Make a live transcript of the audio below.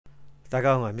大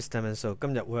家好，我係 Mr. Manso，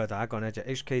今日會為大家講呢就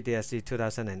HKDSE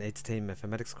 2018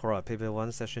 Mathematics Core Paper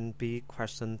 1 Session B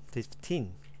Question 15。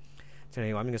正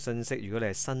如畫面嘅信息，如果你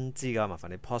係新知嘅，麻煩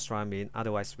你 pause 畫面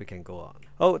 ，otherwise we can go on。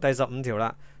好，第15條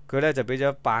啦，佢呢就俾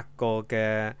咗8個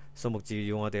嘅數目字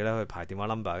要我哋呢去排電話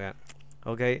number 嘅。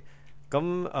OK，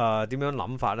 咁點樣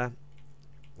諗法呢？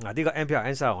呢個 NP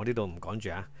answer 我呢度唔講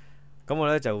住啊。咁我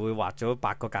呢就會畫咗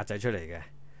8個格仔出嚟嘅。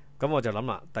咁我就諗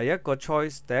啦，第一個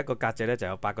choice 第一個格仔呢就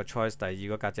有8個 choice， 第二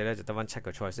個格仔呢就得翻7個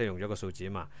choice， 即係用咗個數字啊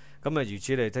嘛。咁如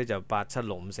此類推就8、7、6、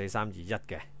5、4、3、2、1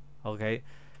嘅。OK，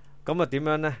 咁點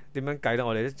樣呢？點樣計呢？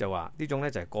我哋呢就話呢種呢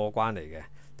就係過關嚟嘅。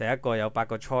第一個有8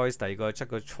個 choice， 第二個7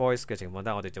個 choice 嘅情況底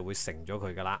下，我哋就會乘咗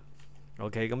佢噶啦。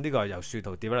OK， 咁呢個係由樹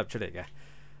圖 develop 出嚟嘅。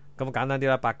咁簡單啲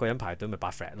啦，8個人排隊咪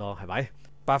8 flat 咯，係咪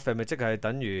？8 flat 咪即係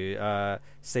等於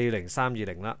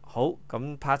40320啦。好，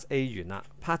咁 part A 完啦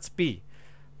 ，part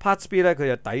B。Part B 咧佢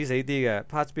就抵死啲嘅。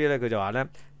Part B 咧佢就話咧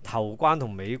頭關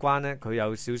同尾關咧佢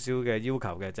有少少嘅要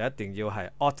求嘅，就一定要係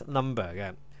odd number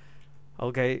嘅。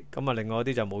OK， 咁另外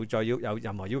啲就冇再有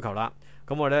任何要求啦。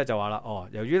咁我咧就話啦，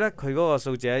由於咧佢嗰個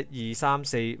數字喺2、3、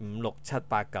4、5、6、7、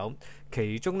8、9，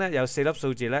其中咧有4粒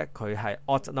數字咧佢係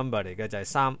odd number 嚟嘅，就係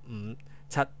3、5、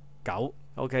7、9。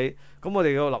OK， 咁我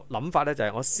哋個諗法咧就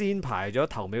係我先排咗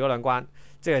頭尾嗰兩關，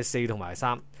即係4同埋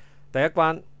3。第一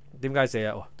關。點解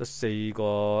4啊？得4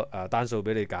個單數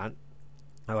俾你揀，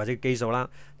或者基數啦。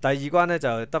第二關呢，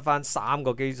就得翻3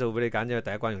個基數俾你揀，因為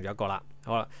第一關用咗1個啦。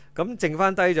好啦，咁剩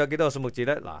翻低咗幾多個數目字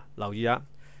呢？嗱，留意啊，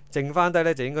剩翻低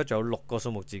呢就應該仲有6個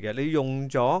數目字嘅。你用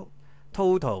咗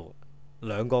total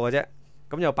 2個嘅啫，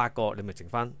咁有8個，你咪剩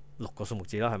翻6個數目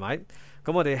字啦，係咪？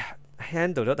咁我哋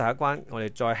handle 咗第一關，我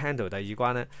哋再 handle 第二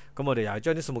關呢。咁我哋又係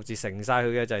將啲數目字乘晒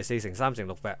佢嘅，就係4乘3乘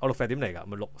6 flat。6 flat 點嚟㗎？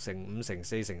咪6乘5乘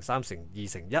4乘3乘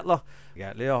2乘1咯。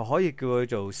你又可以叫佢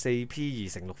做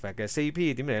 4P2 乘6 flat 嘅。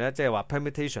4P 點嚟呢？即係話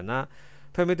permutation 啦。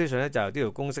permutation 呢就係呢條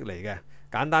公式嚟嘅。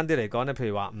簡單啲嚟講呢，譬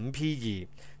如話 5P2，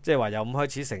即係話由5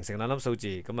開始乘2粒數字，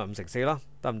咁5乘4咯，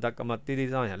得唔得？咁呢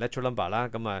啲當然係 natural number 啦，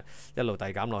咁一路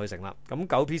遞減落去乘啦。咁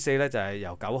 9P4 呢就係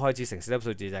由9開始乘4粒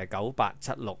數字，就係9、8、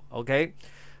7、6。OK。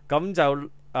咁就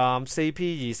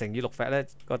4P2 乘以6 flat 呢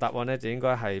個答案呢就應該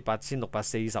係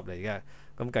8640嚟嘅。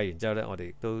咁計完之後呢，我哋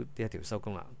亦都呢一條收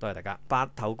工啦。多謝大家。白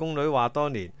頭宮女話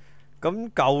當年，咁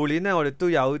舊年呢，我哋都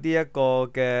有呢一個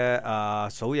嘅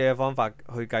數嘢嘅方法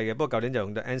去計嘅。不過舊年就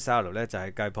用到 NCL 呢，就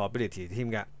係計 probability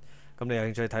添嘅。咁你有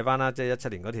興趣睇翻啦，即係17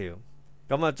年嗰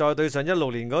條。咁再對上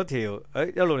16年嗰條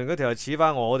，16年嗰條係似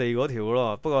翻我哋嗰條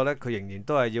咯。不過呢，佢仍然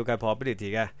都係要計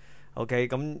probability 嘅。OK，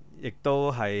 咁亦都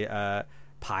係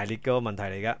排列嘅問題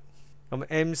嚟嘅。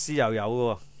咁 MC 又有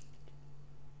嘅喎，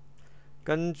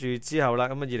跟住之後啦，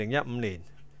咁2015年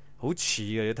好似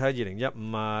嘅，你睇下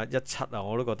2015啊、17啊，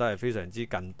我都覺得係非常之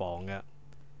近磅嘅。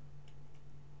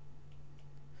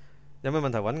有咩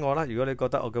問題揾我啦？如果你覺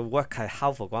得我嘅 work 係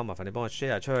helpful 嘅話，麻煩你幫我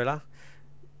share 出去啦。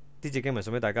啲字經文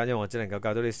送俾大家，因為我只能夠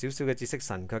教到你少少嘅知識，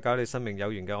神卻教你生命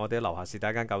有緣嘅。我哋喺樓下是第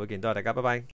一間教會見，多謝大家，拜拜。